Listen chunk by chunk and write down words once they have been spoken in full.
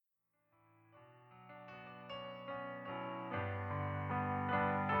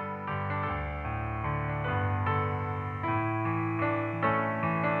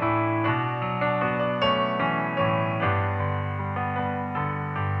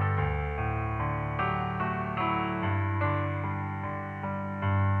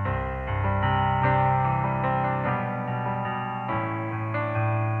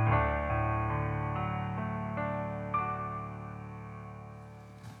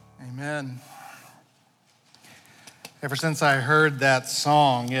Amen. Ever since I heard that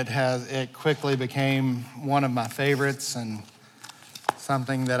song, it quickly became one of my favorites and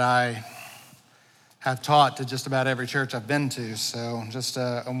something that I have taught to just about every church I've been to. So just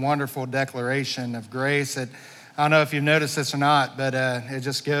a wonderful declaration of grace. I don't know if you've noticed this or not, but it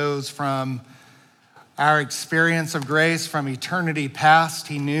just goes from our experience of grace from eternity past.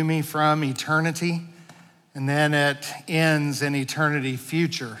 He knew me from eternity. And then it ends in eternity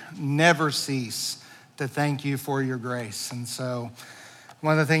future. Never cease to thank you for your grace. And so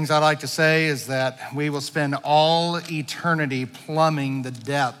one of the things I'd like to say is that we will spend all eternity plumbing the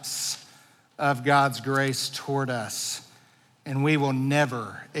depths of God's grace toward us. And we will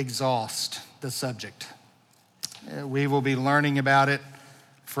never exhaust the subject. We will be learning about it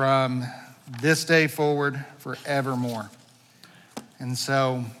from this day forward forevermore. And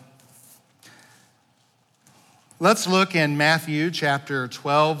so let's look in Matthew chapter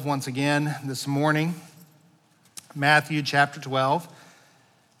 12 once again this morning. Matthew chapter 12.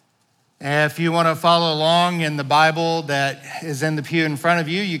 If you want to follow along in the Bible that is in the pew in front of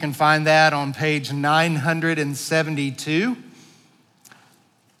you, you can find that on page 972.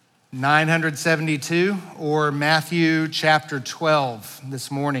 972, or Matthew chapter 12 this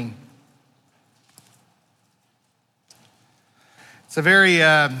morning. It's a very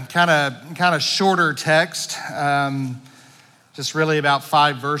kind of shorter text, just really about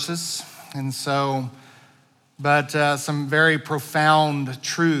 5 verses, and so, but some very profound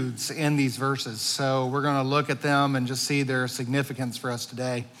truths in these verses. So we're going to look at them and just see their significance for us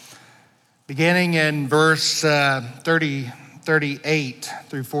today. Beginning in verse 38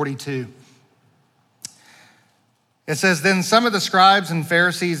 through 42. It says, "Then some of the scribes and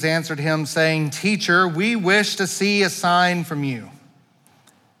Pharisees answered him, saying, 'Teacher, we wish to see a sign from you.'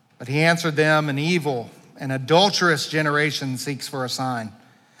 But he answered them, 'An evil and adulterous generation seeks for a sign,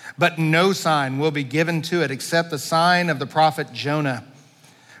 but no sign will be given to it except the sign of the prophet Jonah.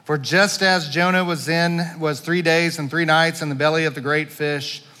 For just as Jonah was 3 days and 3 nights in the belly of the great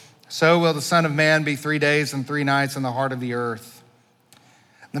fish, so will the Son of Man be 3 days and 3 nights in the heart of the earth.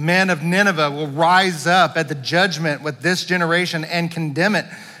 The men of Nineveh will rise up at the judgment with this generation and condemn it,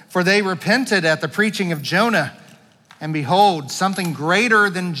 for they repented at the preaching of Jonah. And behold, something greater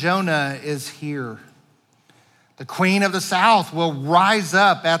than Jonah is here. The queen of the south will rise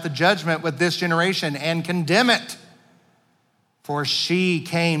up at the judgment with this generation and condemn it. For she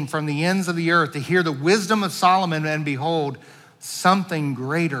came from the ends of the earth to hear the wisdom of Solomon, and behold, something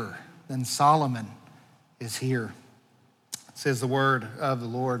greater than Solomon is here.'" Says the word of the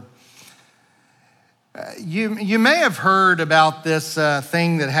Lord. You may have heard about this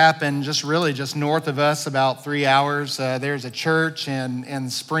thing that happened just north of us, about 3 hours. There's a church in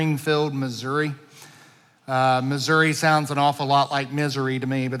Springfield, Missouri. Missouri sounds an awful lot like misery to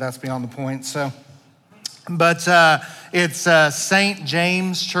me, but that's beyond the point. But it's St.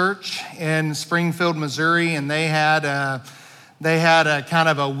 James Church in Springfield, Missouri, and they had a kind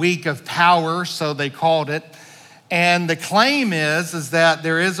of a week of power, so they called it. And the claim is that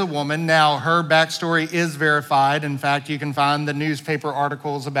there is a woman. Now, her backstory is verified. In fact, you can find the newspaper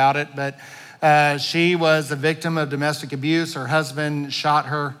articles about it. But she was a victim of domestic abuse. Her husband shot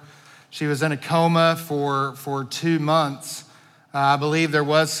her. She was in a coma for 2 months. I believe there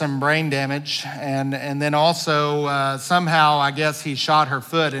was some brain damage. And then also somehow, I guess he shot her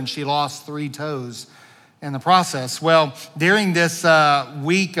foot and she lost 3 toes in the process. Well, during this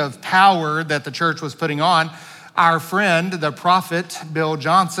week of power that the church was putting on, our friend, the prophet Bill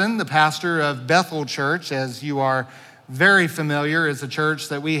Johnson, the pastor of Bethel Church, as you are very familiar, is a church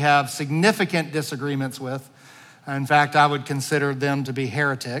that we have significant disagreements with. In fact, I would consider them to be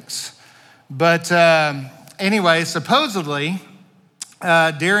heretics. But anyway, supposedly,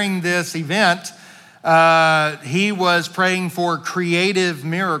 during this event, he was praying for creative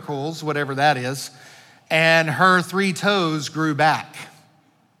miracles, whatever that is, and her 3 toes grew back.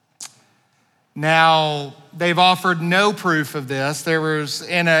 Now, they've offered no proof of this. There was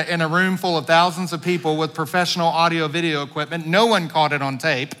in a room full of thousands of people with professional audio video equipment. No one caught it on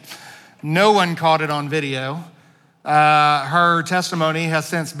tape. No one caught it on video. Her testimony has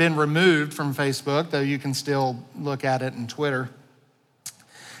since been removed from Facebook, though you can still look at it on Twitter.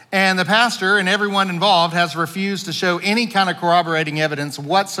 And the pastor and everyone involved has refused to show any kind of corroborating evidence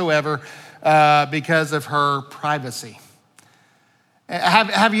whatsoever because of her privacy.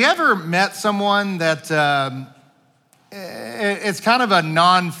 Have you ever met someone that it's kind of a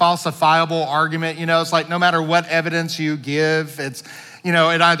non-falsifiable argument? You know, it's like no matter what evidence you give, it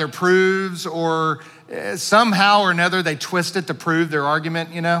either proves or somehow or another they twist it to prove their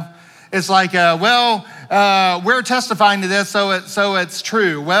argument, It's like, we're testifying to this, so it's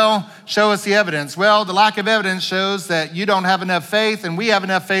true. Well, show us the evidence. Well, the lack of evidence shows that you don't have enough faith, and we have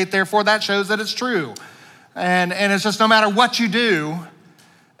enough faith, therefore that shows that it's true. And it's just no matter what you do,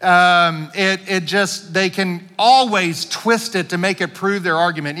 they can always twist it to make it prove their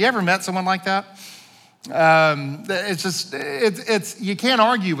argument. You ever met someone like that? You can't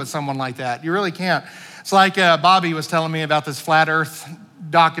argue with someone like that. You really can't. It's like Bobby was telling me about this flat earth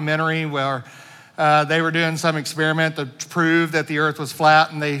documentary where they were doing some experiment to prove that the earth was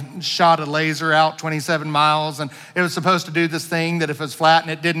flat, and they shot a laser out 27 miles, and it was supposed to do this thing that if it was flat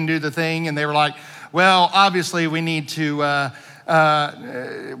and it didn't do the thing, and they were like, well, obviously we need to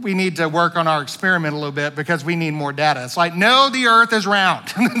work on our experiment a little bit because we need more data. It's like, no, the earth is round.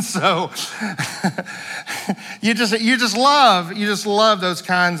 So you just love those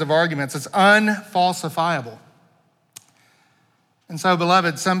kinds of arguments. It's unfalsifiable. And so,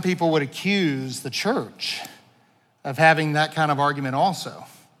 beloved, some people would accuse the church of having that kind of argument also.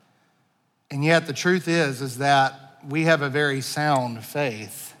 And yet the truth is that we have a very sound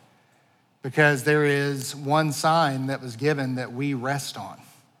faith, because there is one sign that was given that we rest on.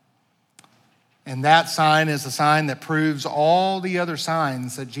 And that sign is a sign that proves all the other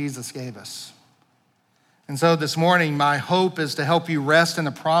signs that Jesus gave us. And so this morning, my hope is to help you rest in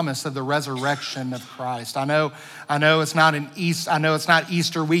the promise of the resurrection of Christ. I know it's not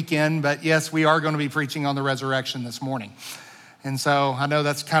Easter weekend, but yes, we are going to be preaching on the resurrection this morning. And so I know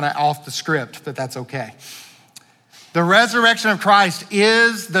that's kind of off the script, but that's okay. The resurrection of Christ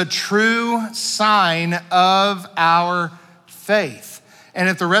is the true sign of our faith. And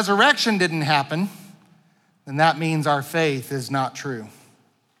if the resurrection didn't happen, then that means our faith is not true.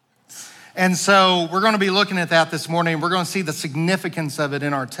 And so we're going to be looking at that this morning. We're going to see the significance of it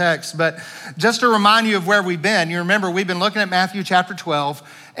in our text. But just to remind you of where we've been, you remember we've been looking at Matthew chapter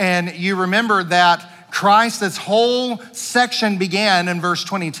 12, and you remember that this whole section began in verse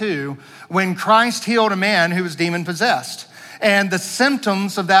 22 when Christ healed a man who was demon-possessed. And the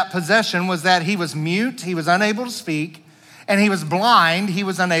symptoms of that possession was that he was mute, he was unable to speak, and he was blind, he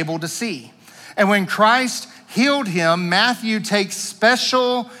was unable to see. And when Christ healed him, Matthew takes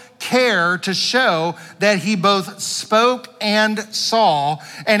special care to show that he both spoke and saw.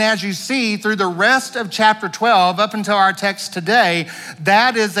 And as you see through the rest of chapter 12 up until our text today,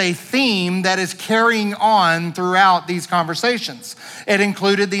 that is a theme that is carrying on throughout these conversations. It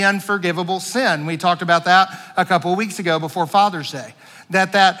included the unforgivable sin. We talked about that a couple of weeks ago before Father's Day.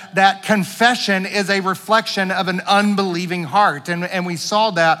 That confession is a reflection of an unbelieving heart. And we saw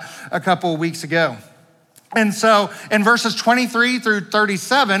that a couple of weeks ago. And so in verses 23 through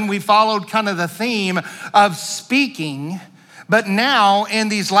 37, we followed kind of the theme of speaking. But now in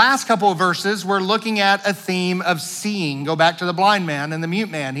these last couple of verses, we're looking at a theme of seeing. Go back to the blind man and the mute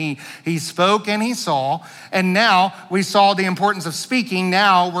man. He spoke and he saw. And now we saw the importance of speaking.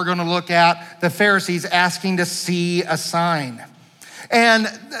 Now we're going to look at the Pharisees asking to see a sign. And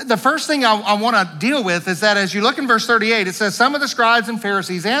the first thing I want to deal with is that as you look in verse 38, it says, some of the scribes and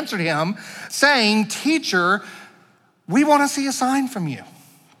Pharisees answered him, saying, "Teacher, we want to see a sign from you.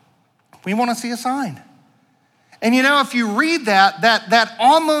 We want to see a sign." And you know, if you read that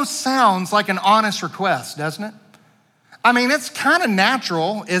almost sounds like an honest request, doesn't it? I mean, it's kind of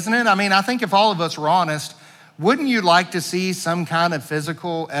natural, isn't it? I mean, I think if all of us were honest, wouldn't you like to see some kind of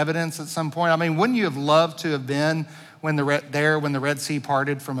physical evidence at some point? I mean, wouldn't you have loved to have been when the Red Sea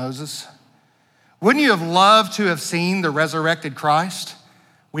parted for Moses? Wouldn't you have loved to have seen the resurrected Christ?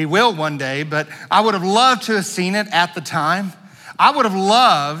 We will one day, but I would have loved to have seen it at the time. I would have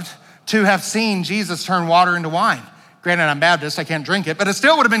loved to have seen Jesus turn water into wine. Granted, I'm Baptist, I can't drink it, but it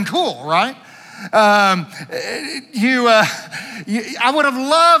still would have been cool, right? I would have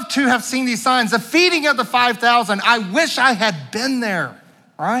loved to have seen these signs. The feeding of the 5,000, I wish I had been there,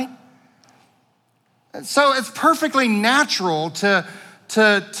 right? So it's perfectly natural to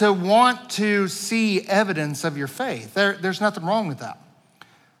want to see evidence of your faith. There's nothing wrong with that.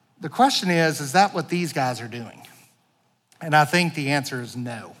 The question is that what these guys are doing? And I think the answer is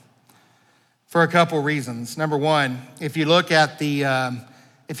no, for a couple reasons. Number one, if you look at the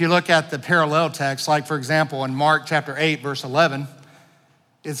parallel text, like for example in Mark chapter 8, verse 11,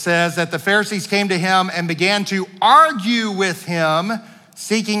 it says that the Pharisees came to him and began to argue with him,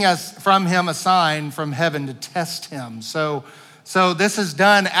 seeking from him a sign from heaven to test him. So this is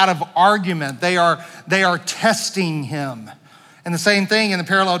done out of argument. They are testing him. And the same thing in the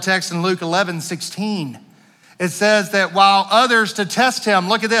parallel text in Luke 11:16. It says that while others to test him,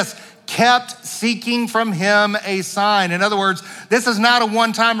 look at this, kept seeking from him a sign. In other words, this is not a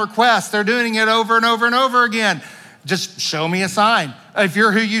one-time request. They're doing it over and over and over again. Just show me a sign. If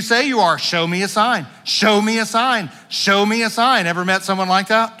you're who you say you are, show me a sign. Show me a sign. Show me a sign. Ever met someone like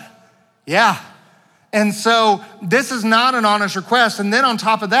that? Yeah. And so this is not an honest request. And then on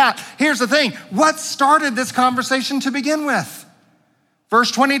top of that, here's the thing. What started this conversation to begin with?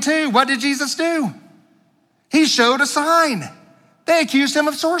 Verse 22, what did Jesus do? He showed a sign. They accused him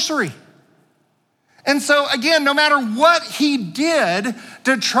of sorcery. And so again, no matter what he did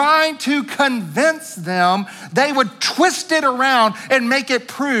to try to convince them, they would twist it around and make it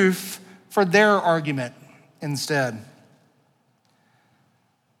proof for their argument instead.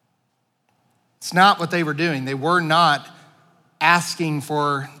 It's not what they were doing. They were not asking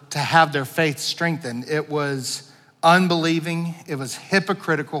to have their faith strengthened. It was unbelieving, it was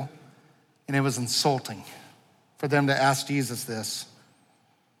hypocritical, and it was insulting for them to ask Jesus this.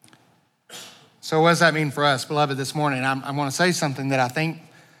 So what does that mean for us, beloved, this morning? I want to say something that I think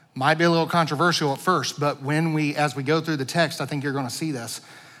might be a little controversial at first, but as we go through the text, I think you're going to see this.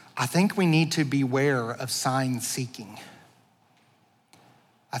 I think we need to beware of sign seeking.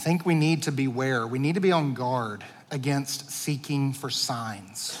 I think we need to beware. We need to be on guard against seeking for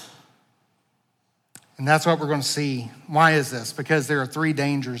signs. And that's what we're going to see. Why is this? Because there are 3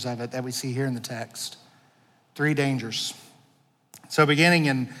 dangers of it that we see here in the text. 3 dangers. So beginning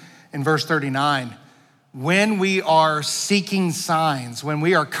in verse 39, when we are seeking signs, when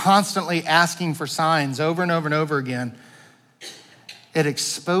we are constantly asking for signs over and over and over again, it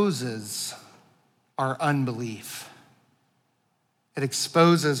exposes our unbelief. It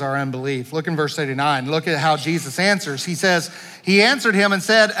exposes our unbelief. Look in verse 39. Look at how Jesus answers. He says, he answered him and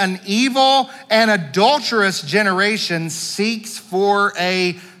said, an evil and adulterous generation seeks for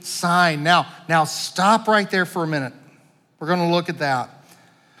a sign. Now stop right there for a minute. We're going to look at that.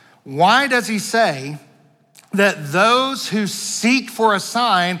 Why does he say that those who seek for a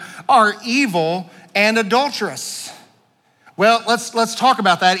sign are evil and adulterous? Well, let's talk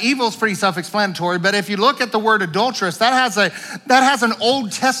about that. Evil is pretty self-explanatory, but if you look at the word adulteress, that has an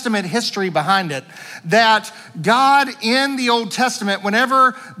Old Testament history behind it. That God in the Old Testament,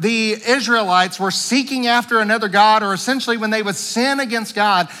 whenever the Israelites were seeking after another God, or essentially when they would sin against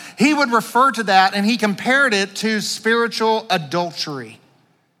God, he would refer to that and he compared it to spiritual adultery.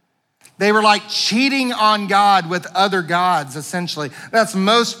 They were like cheating on God with other gods, essentially. That's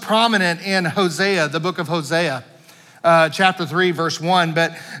most prominent in Hosea, the book of Hosea. Chapter 3, verse 1.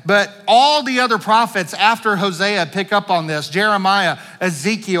 But all the other prophets after Hosea pick up on this. Jeremiah,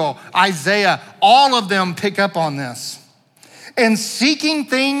 Ezekiel, Isaiah, all of them pick up on this. And seeking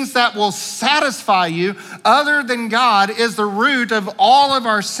things that will satisfy you other than God is the root of all of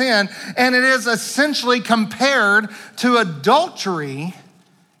our sin. And it is essentially compared to adultery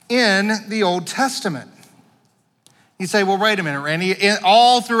in the Old Testament. You say, well, wait a minute, Randy.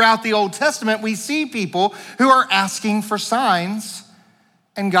 All throughout the Old Testament, we see people who are asking for signs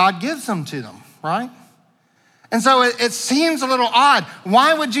and God gives them to them, right? And so it seems a little odd.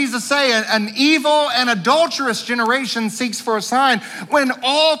 Why would Jesus say an evil and adulterous generation seeks for a sign when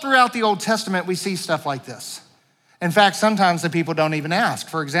all throughout the Old Testament we see stuff like this? In fact, sometimes the people don't even ask.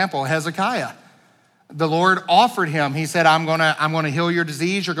 For example, Hezekiah. The Lord offered him. He said, I'm gonna heal your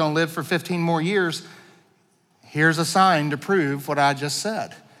disease. You're gonna live for 15 more years. Here's a sign to prove what I just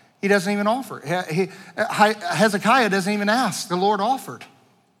said. He doesn't even offer. Hezekiah doesn't even ask. The Lord offered.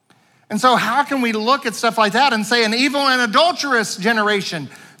 And so how can we look at stuff like that and say an evil and adulterous generation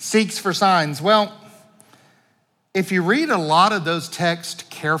seeks for signs? Well, if you read a lot of those texts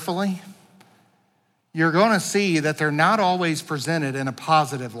carefully, you're going to see that they're not always presented in a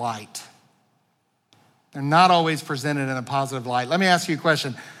positive light. They're not always presented in a positive light. Let me ask you a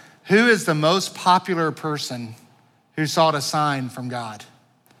question. Who is the most popular person who sought a sign from God?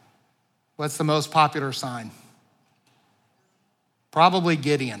 What's the most popular sign? Probably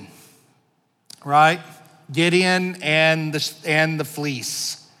Gideon, right? Gideon and the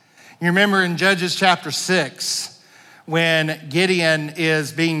fleece. You remember in Judges chapter 6, when Gideon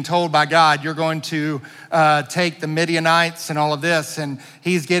is being told by God, you're going to take the Midianites and all of this, and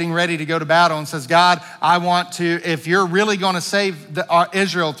he's getting ready to go to battle and says, God, I want to, if you're really going to save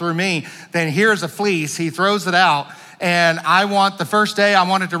Israel through me, then here's a fleece. He throws it out, and the first day, I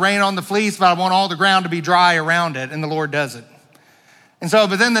want it to rain on the fleece, but I want all the ground to be dry around it, and the Lord does it. And so,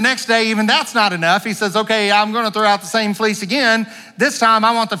 but then the next day, even that's not enough. He says, okay, I'm going to throw out the same fleece again. This time,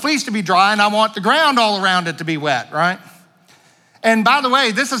 I want the fleece to be dry and I want the ground all around it to be wet, right? And by the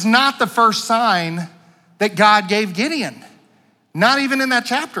way, this is not the first sign that God gave Gideon, not even in that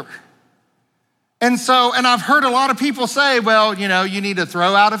chapter. And I've heard a lot of people say, well, you need to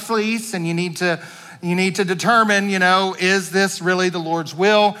throw out a fleece and you need to You need to determine, is this really the Lord's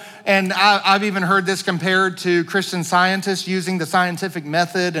will? And I've even heard this compared to Christian scientists using the scientific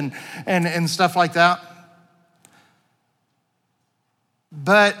method and stuff like that.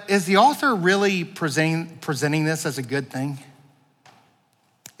 But is the author really presenting this as a good thing?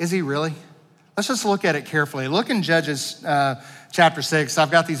 Is he really? Let's just look at it carefully. Look in Judges chapter 6.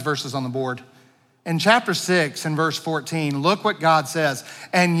 I've got these verses on the board. In chapter 6 and verse 14, look what God says.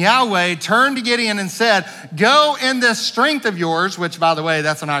 And Yahweh turned to Gideon and said, go in this strength of yours, which, by the way,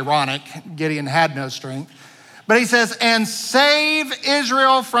 that's an ironic. Gideon had no strength. But he says, and save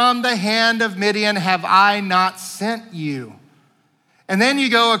Israel from the hand of Midian. Have I not sent you? And then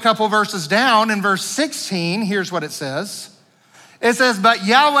you go a couple verses down in verse 16. Here's what it says. It says, but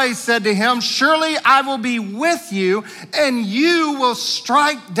Yahweh said to him, surely I will be with you, and you will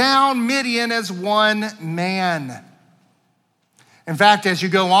strike down Midian as one man. In fact, as you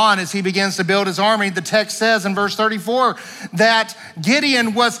go on, as he begins to build his army, the text says in verse 34 that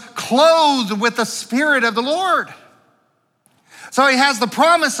Gideon was clothed with the Spirit of the Lord. So he has the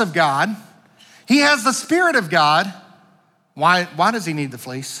promise of God. He has the Spirit of God. Why does he need the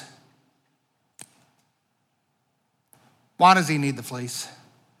fleece? Why does he need the fleece?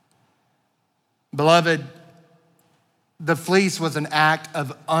 Beloved, the fleece was an act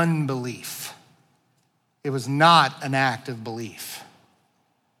of unbelief. It was not an act of belief.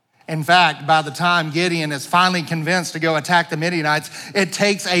 In fact, by the time Gideon is finally convinced to go attack the Midianites, it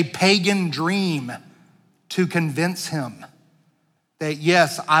takes a pagan dream to convince him that,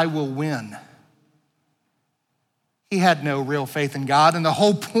 yes, I will win. He had no real faith in God. And the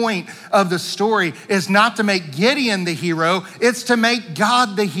whole point of the story is not to make Gideon the hero, it's to make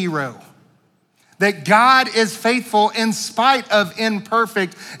God the hero. That God is faithful in spite of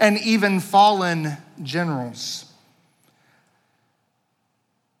imperfect and even fallen generals.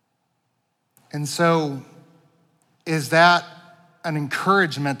 And so, is that an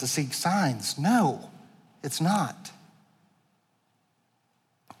encouragement to seek signs? No, it's not.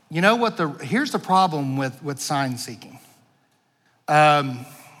 You know what? Here's the problem with sign seeking.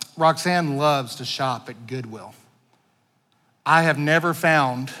 Roxanne loves to shop at Goodwill. I have never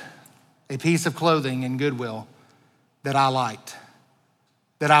found a piece of clothing in Goodwill that I liked,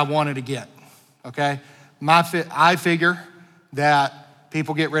 that I wanted to get, okay? I figure that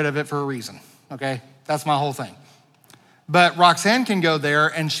people get rid of it for a reason, okay? That's my whole thing. But Roxanne can go there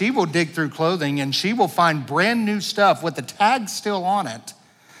and she will dig through clothing and she will find brand new stuff with the tag still on it.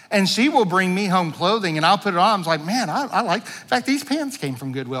 And she will bring me home clothing and I'll put it on. I'm like, man, I like, in fact, these pants came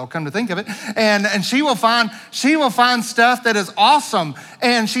from Goodwill, come to think of it. And she will find stuff that is awesome.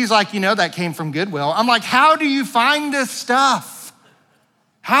 And she's like, that came from Goodwill. I'm like, how do you find this stuff?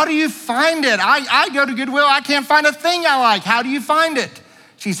 How do you find it? I go to Goodwill, I can't find a thing I like. How do you find it?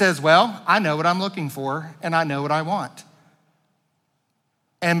 She says, well, I know what I'm looking for and I know what I want.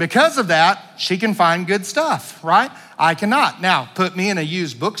 And because of that, she can find good stuff, right? I cannot. Now, put me in a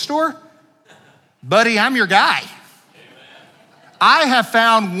used bookstore, buddy, I'm your guy. Amen. I have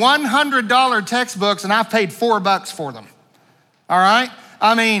found $100 textbooks and I've paid $4 for them, all right?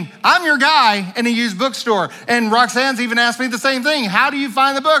 I mean, I'm your guy in a used bookstore. And Roxanne's even asked me the same thing. How do you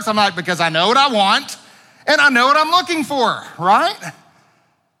find the books? I'm like, because I know what I want and I know what I'm looking for, right?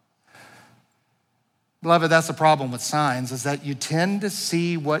 Beloved, that's the problem with signs, is that you tend to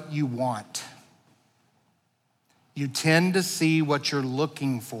see what you want. You tend to see what you're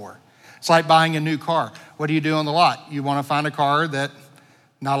looking for. It's like buying a new car. What do you do on the lot? You want to find a car that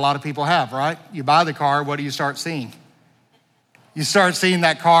not a lot of people have, right? You buy the car, what do you start seeing? You start seeing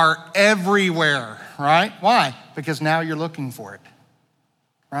that car everywhere, right? Why? Because now you're looking for it,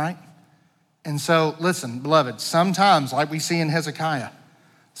 right? And so, listen, beloved, sometimes, like we see in Hezekiah,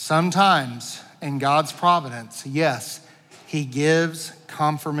 sometimes in God's providence, yes, he gives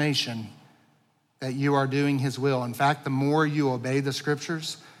confirmation that you are doing his will. In fact, the more you obey the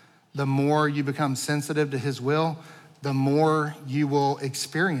scriptures, the more you become sensitive to his will, the more you will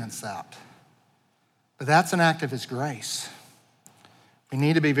experience that. But that's an act of his grace. We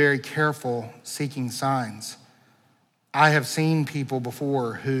need to be very careful seeking signs. I have seen people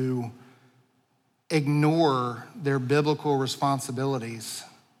before who ignore their biblical responsibilities.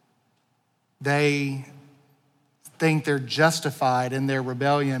 They think they're justified in their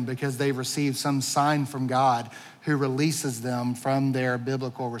rebellion because they received some sign from God who releases them from their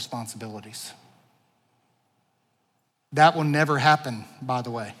biblical responsibilities. That will never happen, by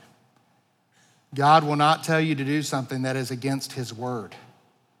the way. God will not tell you to do something that is against his word.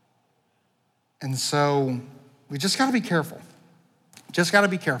 And so we just got to be careful. Just got to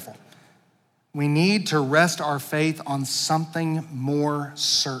be careful. We need to rest our faith on something more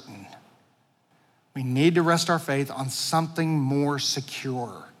certain. We need to rest our faith on something more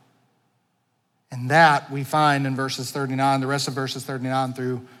secure. And that we find in verses 39, the rest of verses 39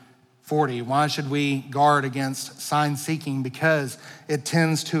 through 40. Why should we guard against sign seeking? Because it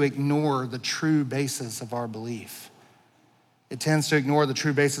tends to ignore the true basis of our belief. It tends to ignore the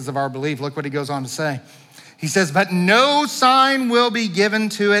true basis of our belief. Look what he goes on to say. He says, but no sign will be given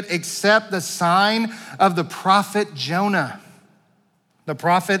to it except the sign of the prophet Jonah. The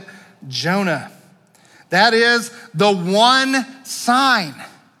prophet Jonah. That is the one sign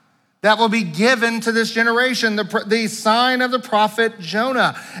that will be given to this generation, the sign of the prophet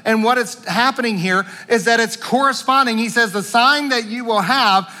Jonah. And what is happening here is that it's corresponding. He says the sign that you will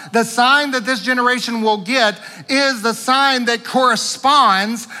have, the sign that this generation will get, is the sign that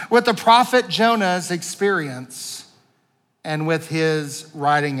corresponds with the prophet Jonah's experience and with his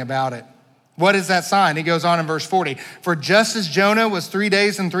writing about it. What is that sign? He goes on in verse 40. For just as Jonah was 3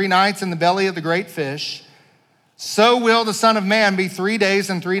 days and 3 nights in the belly of the great fish, so will the Son of Man be 3 days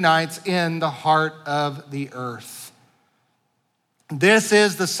and 3 nights in the heart of the earth. This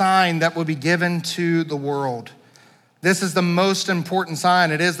is the sign that will be given to the world. This is the most important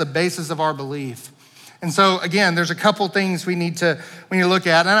sign. It is the basis of our belief. And so again, there's a couple things we need to look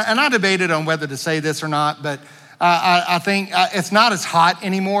at. And I debated on whether to say this or not, but I think it's not as hot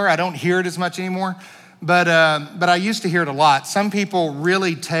anymore. I don't hear it as much anymore, but I used to hear it a lot. Some people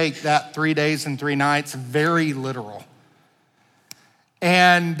really take that 3 days and 3 nights very literal.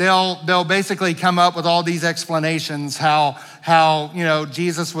 And they'll basically come up with all these explanations how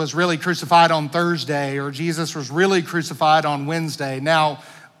Jesus was really crucified on Thursday or Jesus was really crucified on Wednesday. Now,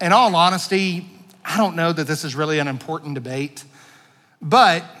 in all honesty, I don't know that this is really an important debate,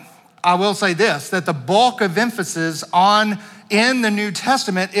 but I will say this, that the bulk of emphasis in the New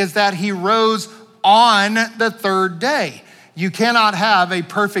Testament is that he rose on the third day. You cannot have a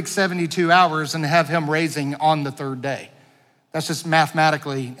perfect 72 hours and have him raising on the third day. That's just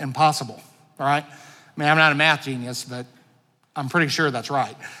mathematically impossible, all right? I mean, I'm not a math genius, but I'm pretty sure that's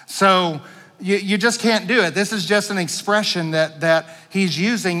right. So you just can't do it. This is just an expression that he's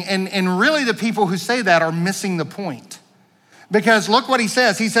using, and really the people who say that are missing the point. Because look what he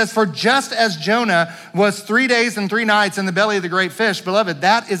says. He says, for just as Jonah was 3 days and 3 nights in the belly of the great fish, beloved,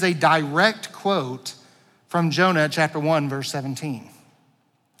 that is a direct quote from Jonah chapter 1, verse 17.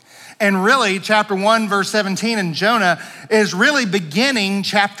 And really, chapter 1, verse 17 in Jonah is really beginning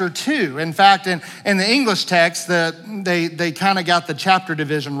chapter 2. In fact, in the English text, they kind of got the chapter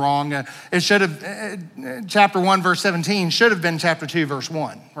division wrong. It should have, chapter 1, verse 17 should have been chapter 2, verse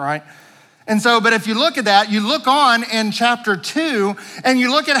 1, right? And so, but if you look at that, you look on in chapter 2, and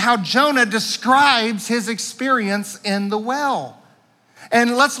you look at how Jonah describes his experience in the well.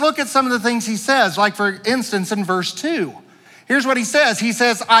 And let's look at some of the things he says, like for instance, in verse 2. Here's what he says. He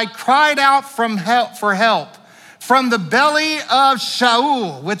says, I cried out for help from the belly of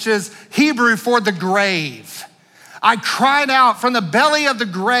Sheol, which is Hebrew for the grave. I cried out from the belly of the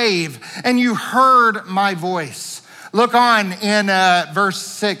grave, and you heard my voice. Look on in verse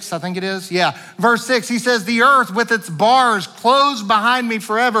 6, I think it is. Yeah, verse 6, he says, the earth with its bars closed behind me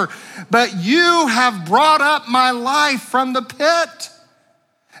forever, but you have brought up my life from the pit.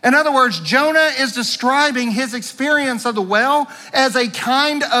 In other words, Jonah is describing his experience of the well as a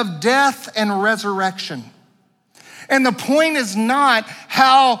kind of death and resurrection. And the point is not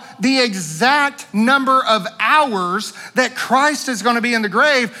how the exact number of hours that Christ is going to be in the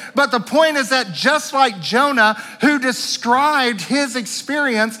grave, but the point is that just like Jonah, who described his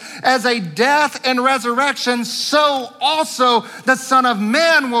experience as a death and resurrection, so also the Son of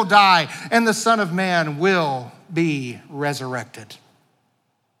Man will die, and the Son of Man will be resurrected.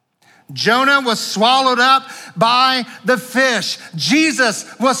 Jonah was swallowed up by the fish. Jesus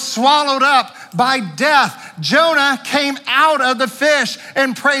was swallowed up by death. Jonah came out of the fish,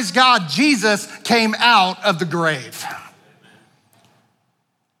 and praise God, Jesus came out of the grave.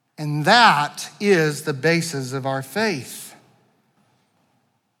 And that is the basis of our faith.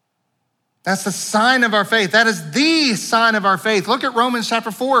 That's the sign of our faith. That is the sign of our faith. Look at Romans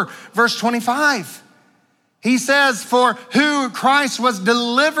chapter 4, verse 25. He says, for who Christ was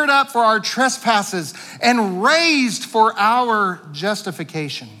delivered up for our trespasses and raised for our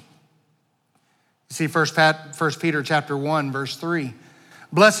justification. You see 1 Peter chapter 1, verse 3.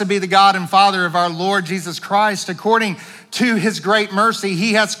 Blessed be the God and Father of our Lord Jesus Christ. According to his great mercy,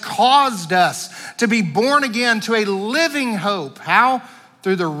 he has caused us to be born again to a living hope. How?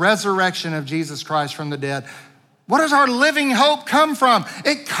 Through the resurrection of Jesus Christ from the dead. What does our living hope come from?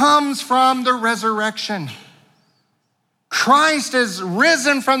 It comes from the resurrection. Christ is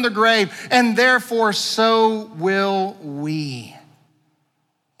risen from the grave, and therefore so will we.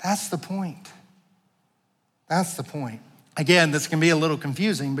 That's the point. That's the point. Again, this can be a little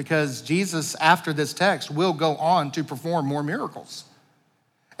confusing because Jesus, after this text, will go on to perform more miracles.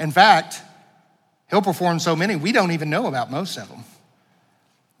 In fact, he'll perform so many, we don't even know about most of them.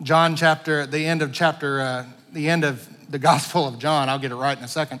 The end of the Gospel of John, I'll get it right in a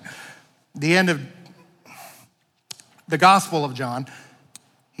second. The end of the Gospel of John,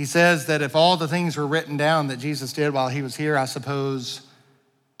 he says that if all the things were written down that Jesus did while he was here, I suppose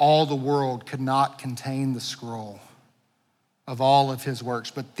all the world could not contain the scroll of all of his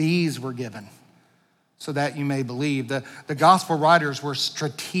works, but these were given so that you may believe. The gospel writers were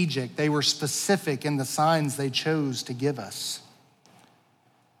strategic. They were specific in the signs they chose to give us.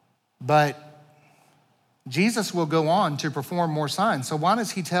 But Jesus will go on to perform more signs. So why does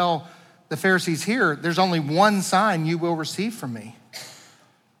he tell the Pharisees here, there's only one sign you will receive from me?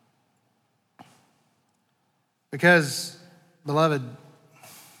 Because, beloved,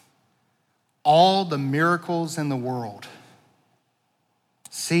 all the miracles in the world,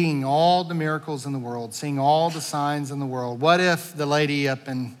 seeing all the miracles in the world, seeing all the signs in the world. What if the lady up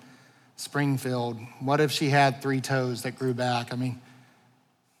in Springfield, what if she had 3 toes that grew back? I mean,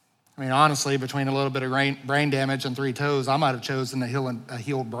 honestly, between a little bit of brain damage and 3 toes, I might have chosen a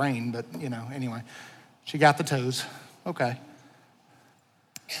healed brain, but anyway, she got the toes. Okay.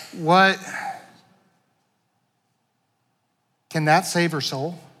 What, can that save her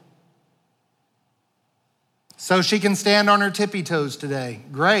soul? So she can stand on her tippy toes today.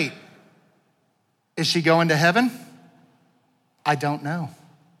 Great. Is she going to heaven? I don't know.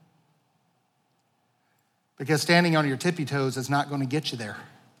 Because standing on your tippy toes is not going to get you there.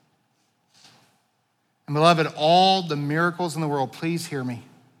 And beloved, all the miracles in the world, please hear me.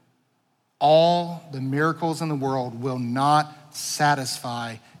 All the miracles in the world will not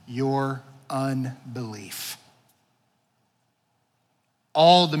satisfy your unbelief.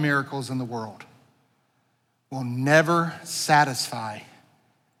 All the miracles in the world will never satisfy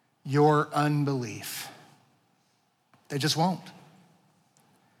your unbelief. They just won't.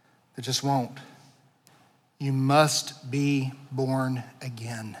 They just won't. You must be born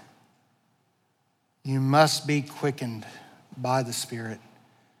again. You must be quickened by the Spirit.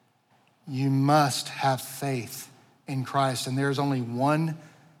 You must have faith in Christ. And there is only one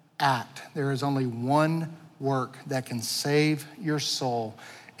act, there is only one work that can save your soul,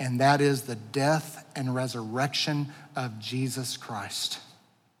 and that is the death and resurrection of Jesus Christ.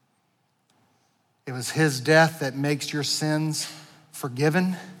 It was his death that makes your sins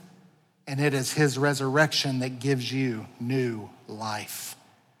forgiven, and it is his resurrection that gives you new life.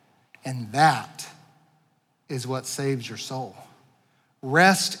 And that is what saves your soul.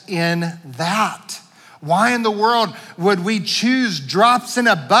 Rest in that. Why in the world would we choose drops in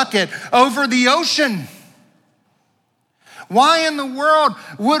a bucket over the ocean? Why in the world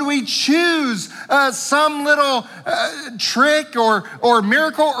would we choose some little trick or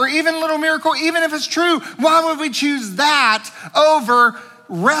miracle, or even little miracle, even if it's true? Why would we choose that over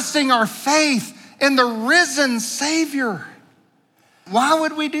resting our faith in the risen Savior? Why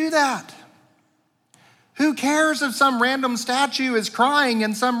would we do that? Who cares if some random statue is crying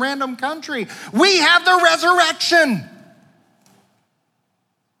in some random country? We have the resurrection.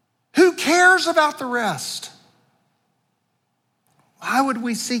 Who cares about the rest? Why would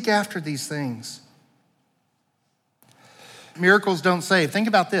we seek after these things? Miracles don't save. Think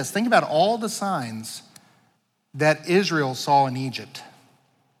about this. Think about all the signs that Israel saw in Egypt.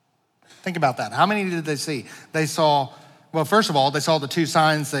 Think about that. How many did they see? They saw, well, first of all, they saw the 2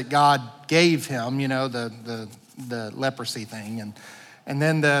 signs that God gave him, the leprosy thing, and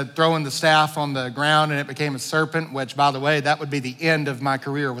then the throwing the staff on the ground and it became a serpent, which, by the way, that would be the end of my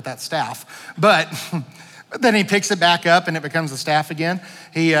career with that staff. But then he picks it back up and it becomes a staff again.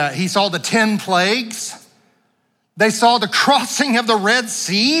 He saw the 10 plagues. They saw the crossing of the Red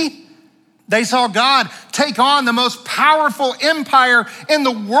Sea. They saw God take on the most powerful empire in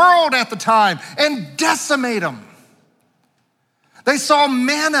the world at the time and decimate them. They saw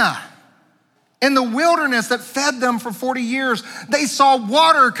manna in the wilderness that fed them for 40 years. They saw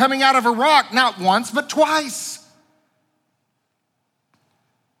water coming out of a rock, not once, but twice.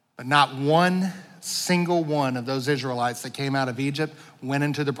 But not one single one of those Israelites that came out of Egypt went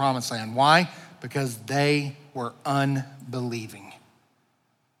into the promised land. Why? Because they were unbelieving.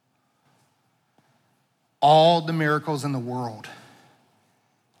 All the miracles in the world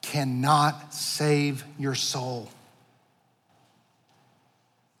cannot save your soul.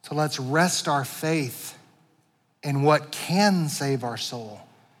 So let's rest our faith in what can save our soul,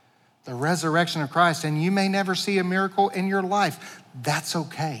 the resurrection of Christ. And you may never see a miracle in your life. That's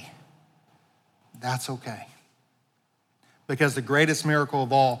okay. That's okay. Because the greatest miracle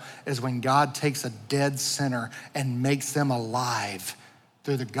of all is when God takes a dead sinner and makes them alive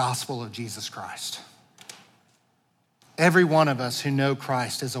through the gospel of Jesus Christ. Every one of us who know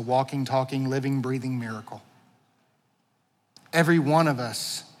Christ is a walking, talking, living, breathing miracle. Every one of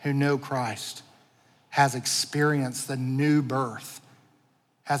us who know Christ has experienced the new birth,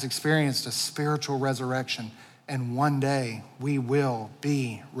 has experienced a spiritual resurrection, and one day we will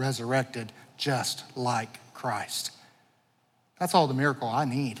be resurrected just like Christ. That's all the miracle I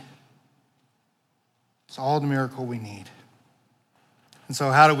need. It's all the miracle we need. And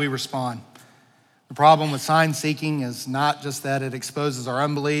so how do we respond? The problem with sign seeking is not just that it exposes our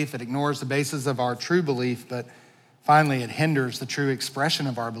unbelief, it ignores the basis of our true belief, but finally it hinders the true expression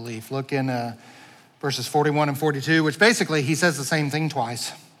of our belief. Look in verses 41 and 42, which basically he says the same thing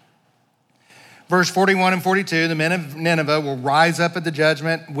twice. Verse 41 and 42, the men of Nineveh will rise up at the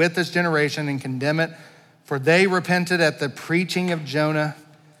judgment with this generation and condemn it, for they repented at the preaching of Jonah.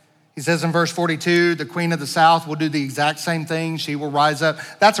 He says in verse 42, the queen of the south will do the exact same thing. She will rise up.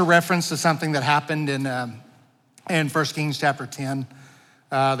 That's a reference to something that happened in 1 Kings chapter 10.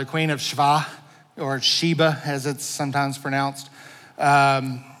 The queen of Sheba, or Sheba as it's sometimes pronounced,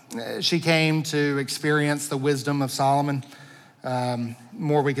 she came to experience the wisdom of Solomon.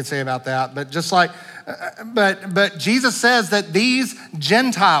 More we could say about that, but just like, but Jesus says that these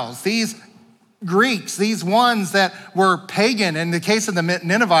Gentiles, these Greeks, these ones that were pagan, in the case of the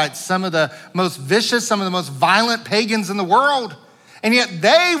Ninevites, some of the most vicious, some of the most violent pagans in the world, and yet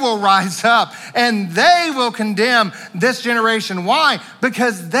they will rise up and they will condemn this generation. Why?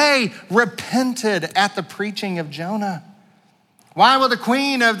 Because they repented at the preaching of Jonah. Why will the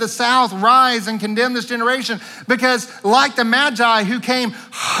queen of the south rise and condemn this generation? Because like the Magi who came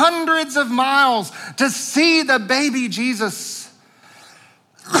hundreds of miles to see the baby Jesus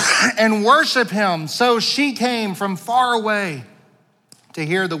and worship him, so she came from far away to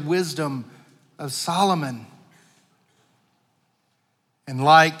hear the wisdom of Solomon. And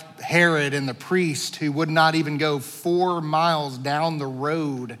like Herod and the priest who would not even go 4 miles down the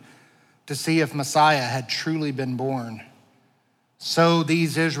road to see if Messiah had truly been born, so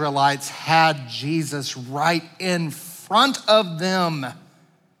these Israelites had Jesus right in front of them,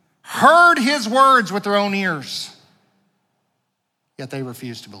 heard his words with their own ears, yet they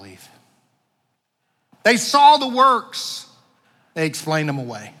refused to believe. They saw the works, they explained them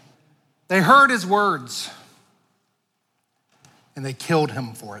away. They heard his words, and they killed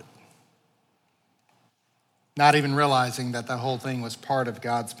him for it, not even realizing that the whole thing was part of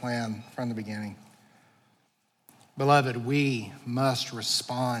God's plan from the beginning. Beloved, we must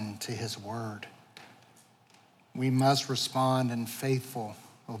respond to his word. We must respond in faithful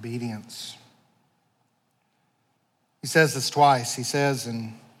obedience. He says this twice. He says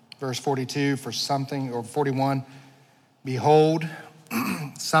in verse 42 for something, or 41, behold,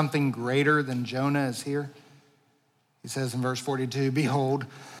 something greater than Jonah is here. He says in verse 42, behold,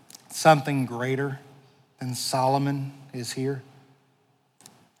 something greater than Solomon is here.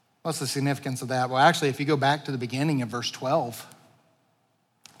 What's the significance of that? Well, actually, if you go back to the beginning of verse 12,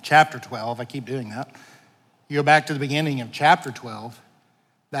 chapter 12, I keep doing that. You go back to the beginning of chapter 12,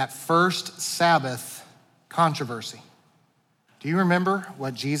 that first Sabbath controversy. Do you remember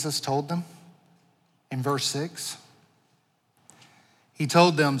what Jesus told them in verse 6? He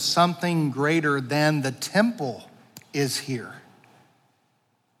told them something greater than the temple is here.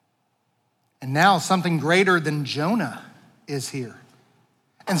 And now something greater than Jonah is here.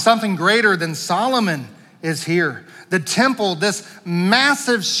 And something greater than Solomon is here. The temple, this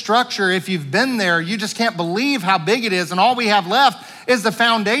massive structure, if you've been there, you just can't believe how big it is. And all we have left is the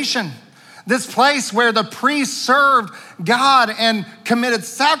foundation. This place where the priests served God and committed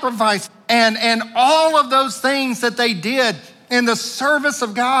sacrifice and all of those things that they did in the service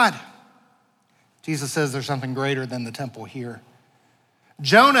of God. Jesus says there's something greater than the temple here.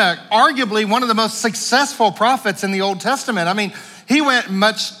 Jonah, arguably one of the most successful prophets in the Old Testament. I mean, he went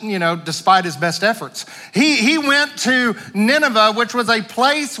much, despite his best efforts. He went to Nineveh, which was a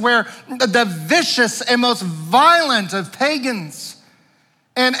place where the vicious and most violent of pagans.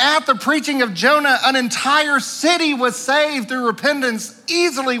 And at the preaching of Jonah, an entire city was saved through repentance,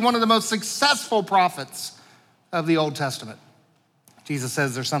 easily one of the most successful prophets of the Old Testament. Jesus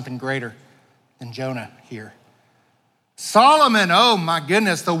says there's something greater than Jonah here. Solomon, oh my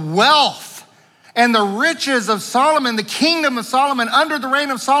goodness, the wealth and the riches of Solomon, the kingdom of Solomon, under the reign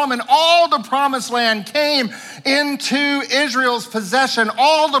of Solomon, all the promised land came into Israel's possession.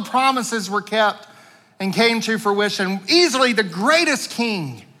 All the promises were kept and came to fruition. Easily the greatest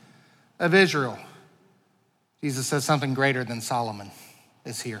king of Israel. Jesus says something greater than Solomon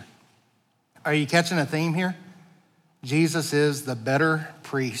is here. Are you catching a theme here? Jesus is the better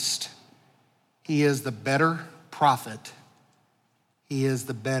priest. He is the better prophet. He is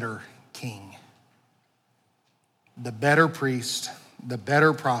the better king. The better priest, the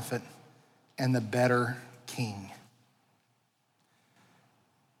better prophet, and the better king.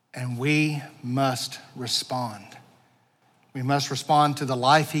 And we must respond. We must respond to the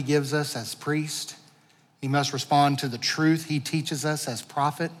life he gives us as priest. We must respond to the truth he teaches us as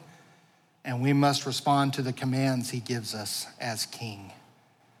prophet. And we must respond to the commands he gives us as king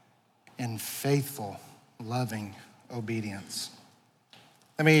in faithful, loving obedience.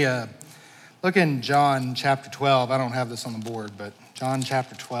 Let me look in John chapter 12. I don't have this on the board, but John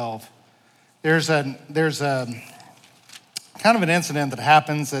chapter 12. There's a kind of an incident that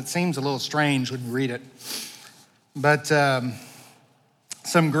happens that seems a little strange when you read it. But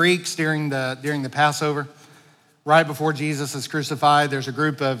some Greeks during the Passover, right before Jesus is crucified, there's a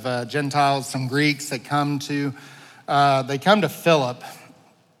group of Gentiles, some Greeks that come to Philip,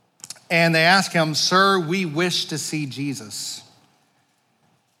 and they ask him, "Sir, we wish to see Jesus."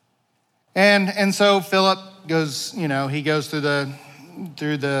 And so Philip goes, he goes through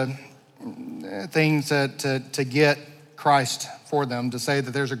the things to get Christ for them, to say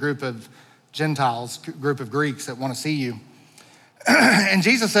that there's a group of Gentiles, group of Greeks that want to see you. And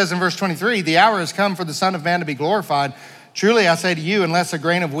Jesus says in verse 23, "The hour has come for the Son of Man to be glorified. Truly I say to you, unless a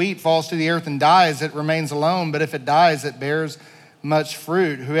grain of wheat falls to the earth and dies, it remains alone. But if it dies, it bears much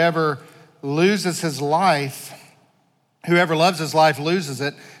fruit. Whoever loves his life loses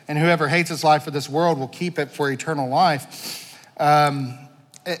it. And whoever hates his life for this world will keep it for eternal life."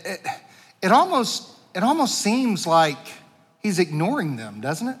 It almost seems like he's ignoring them,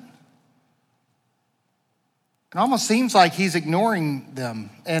 doesn't it? It almost seems like he's ignoring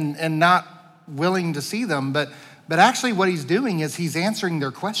them and not willing to see them. But actually what he's doing is he's answering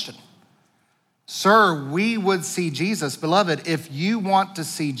their question. "Sir, we would see Jesus." Beloved, if you want to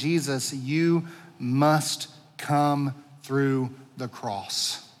see Jesus, you must come through the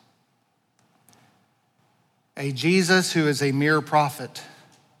cross. A Jesus who is a mere prophet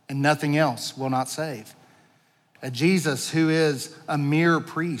and nothing else will not save. A Jesus who is a mere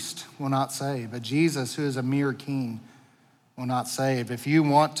priest will not save. A Jesus who is a mere king will not save. If you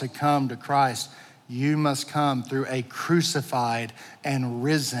want to come to Christ, you must come through a crucified and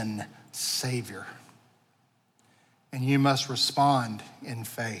risen Savior. And you must respond in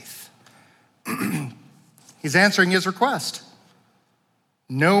faith. He's answering his request.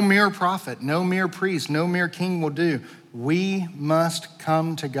 No mere prophet, no mere priest, no mere king will do. We must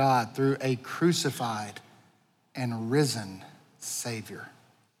come to God through a crucified and risen Savior.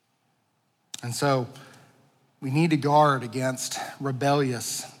 And so we need to guard against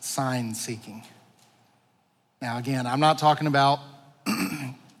rebellious sign seeking. Now again, I'm not talking about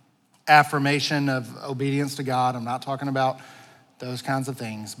affirmation of obedience to God. I'm not talking about those kinds of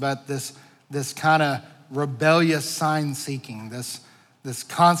things, but this kind of rebellious sign seeking, this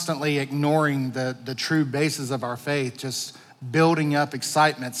constantly ignoring the true basis of our faith, just building up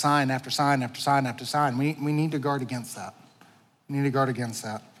excitement, sign after sign after sign after sign. We need to guard against that. We need to guard against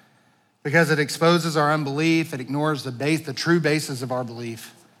that because it exposes our unbelief, it ignores the true basis of our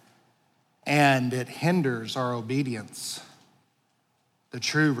belief, and it hinders our obedience, the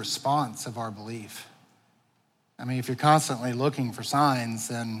true response of our belief. I mean, if you're constantly looking for signs,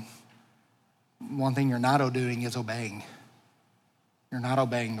 then one thing you're not doing is obeying. You're not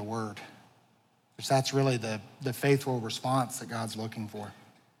obeying the word. Because that's really the faithful response that God's looking for.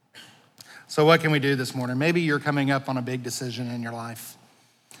 So what can we do this morning? Maybe you're coming up on a big decision in your life.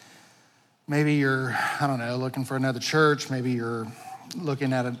 Maybe you're, looking for another church. Maybe you're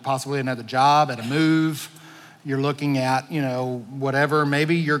looking at possibly another job, at a move. You're looking at, whatever.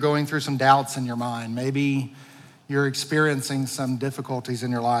 Maybe you're going through some doubts in your mind. Maybe you're experiencing some difficulties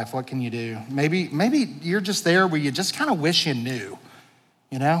in your life. What can you do? Maybe you're just there where you just kind of wish you knew.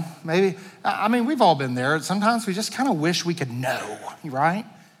 We've all been there. Sometimes we just kind of wish we could know, right?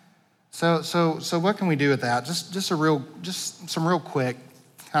 So what can we do with that? Just some real quick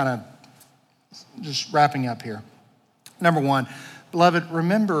kind of just wrapping up here. Number one, beloved,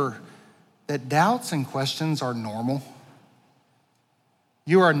 remember that doubts and questions are normal.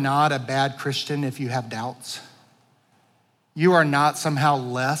 You are not a bad Christian if you have doubts. You are not somehow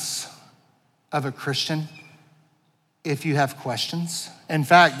less of a Christian if you have questions. In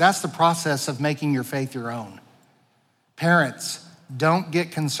fact, that's the process of making your faith your own. Parents, don't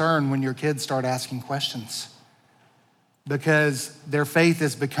get concerned when your kids start asking questions because their faith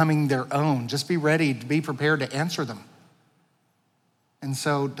is becoming their own. Just be ready to be prepared to answer them. And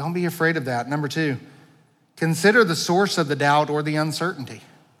so don't be afraid of that. Number two, consider the source of the doubt or the uncertainty.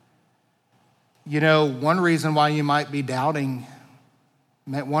 One reason why you might be doubting,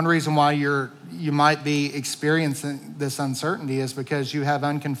 one reason why you might be experiencing this uncertainty is because you have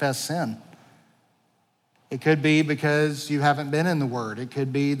unconfessed sin. It could be because you haven't been in the Word. It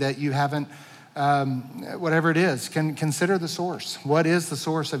could be that you haven't, whatever it is, consider the source. What is the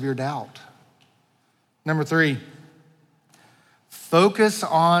source of your doubt? Number 3, focus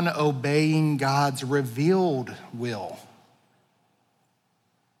on obeying God's revealed will.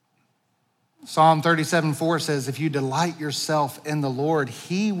 Psalm 37:4 says, if you delight yourself in the Lord,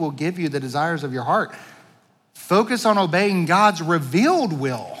 he will give you the desires of your heart. Focus on obeying God's revealed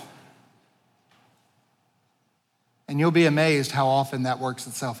will. And you'll be amazed how often that works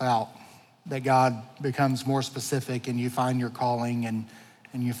itself out, that God becomes more specific and you find your calling and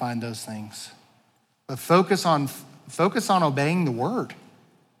you find those things. But focus on obeying the word.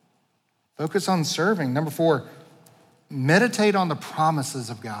 Focus on serving. Number 4, meditate on the promises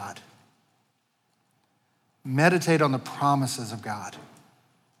of God. Meditate on the promises of God.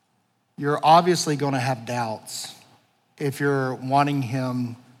 You're obviously going to have doubts if you're wanting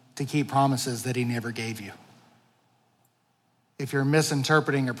him to keep promises that he never gave you. If you're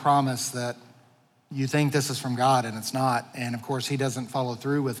misinterpreting a promise that you think this is from God and it's not, and of course he doesn't follow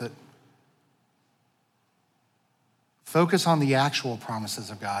through with it. Focus on the actual promises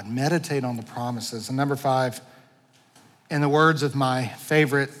of God. Meditate on the promises. And number 5, in the words of my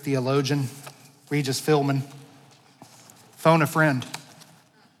favorite theologian, Regis Philbin, phone a friend.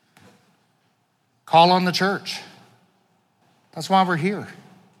 Call on the church. That's why we're here.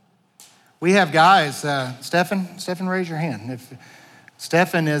 We have guys, Stephen, raise your hand. If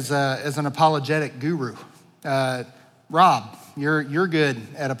Stephen is an apologetic guru. Rob, you're good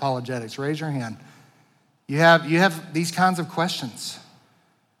at apologetics. Raise your hand. You have these kinds of questions.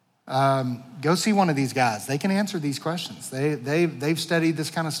 Go see one of these guys. They can answer these questions. They've studied this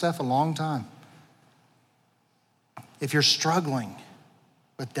kind of stuff a long time. If you're struggling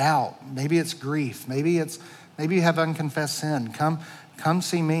with doubt, maybe it's grief, maybe you have unconfessed sin, come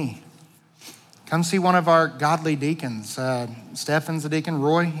see me. Come see one of our godly deacons. Stephen's a deacon.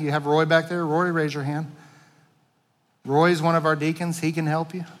 Roy, you have Roy back there? Roy, raise your hand. Roy's one of our deacons. He can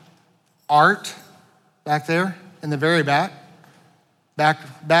help you. Art, back there in the very back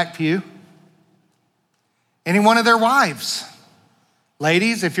pew. Any one of their wives.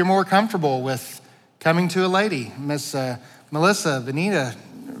 Ladies, if you're more comfortable with coming to a lady, Miss Melissa, Vanita,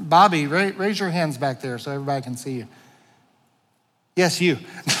 Bobby, raise your hands back there so everybody can see you. Yes, you.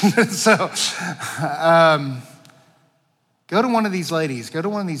 So go to one of these ladies, go to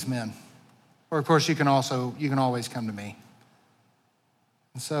one of these men. Or of course you can always come to me.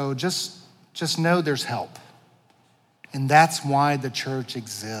 And so just know there's help. And that's why the church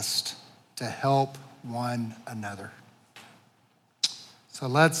exists, to help one another. So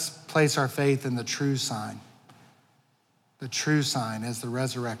let's place our faith in the true sign. The true sign is the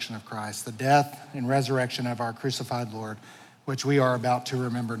resurrection of Christ, the death and resurrection of our crucified Lord, which we are about to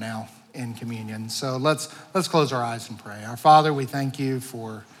remember now in communion. So let's close our eyes and pray. Our Father, we thank you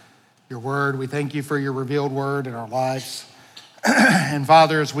for your word. We thank you for your revealed word in our lives. And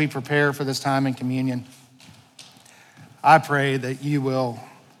Father, as we prepare for this time in communion, I pray that you will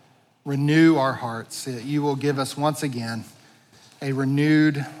renew our hearts, that you will give us once again a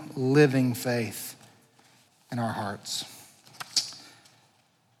renewed, living faith in our hearts.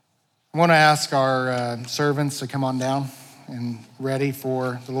 I want to ask our servants to come on down and ready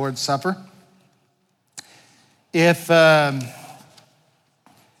for the Lord's Supper. If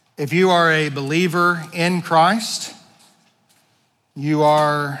you are a believer in Christ, you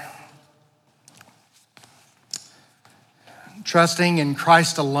are trusting in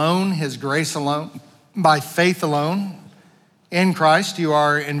Christ alone, his grace alone, by faith alone. In Christ, you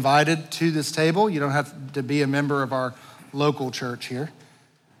are invited to this table. You don't have to be a member of our local church here.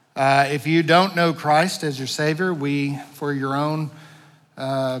 If you don't know Christ as your Savior, for your own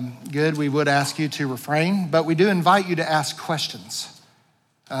good, we would ask you to refrain, but we do invite you to ask questions.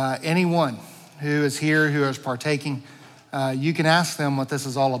 Anyone who is here, who is partaking, you can ask them what this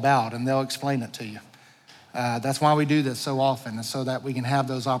is all about, and they'll explain it to you. That's why we do this so often, so that we can have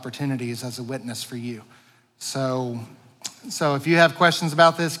those opportunities as a witness for you. So if you have questions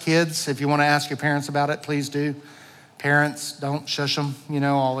about this, kids, if you want to ask your parents about it, please do. Parents, don't shush them,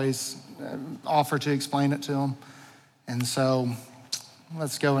 always offer to explain it to them. And so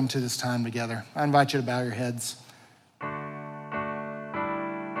let's go into this time together. I invite you to bow your heads.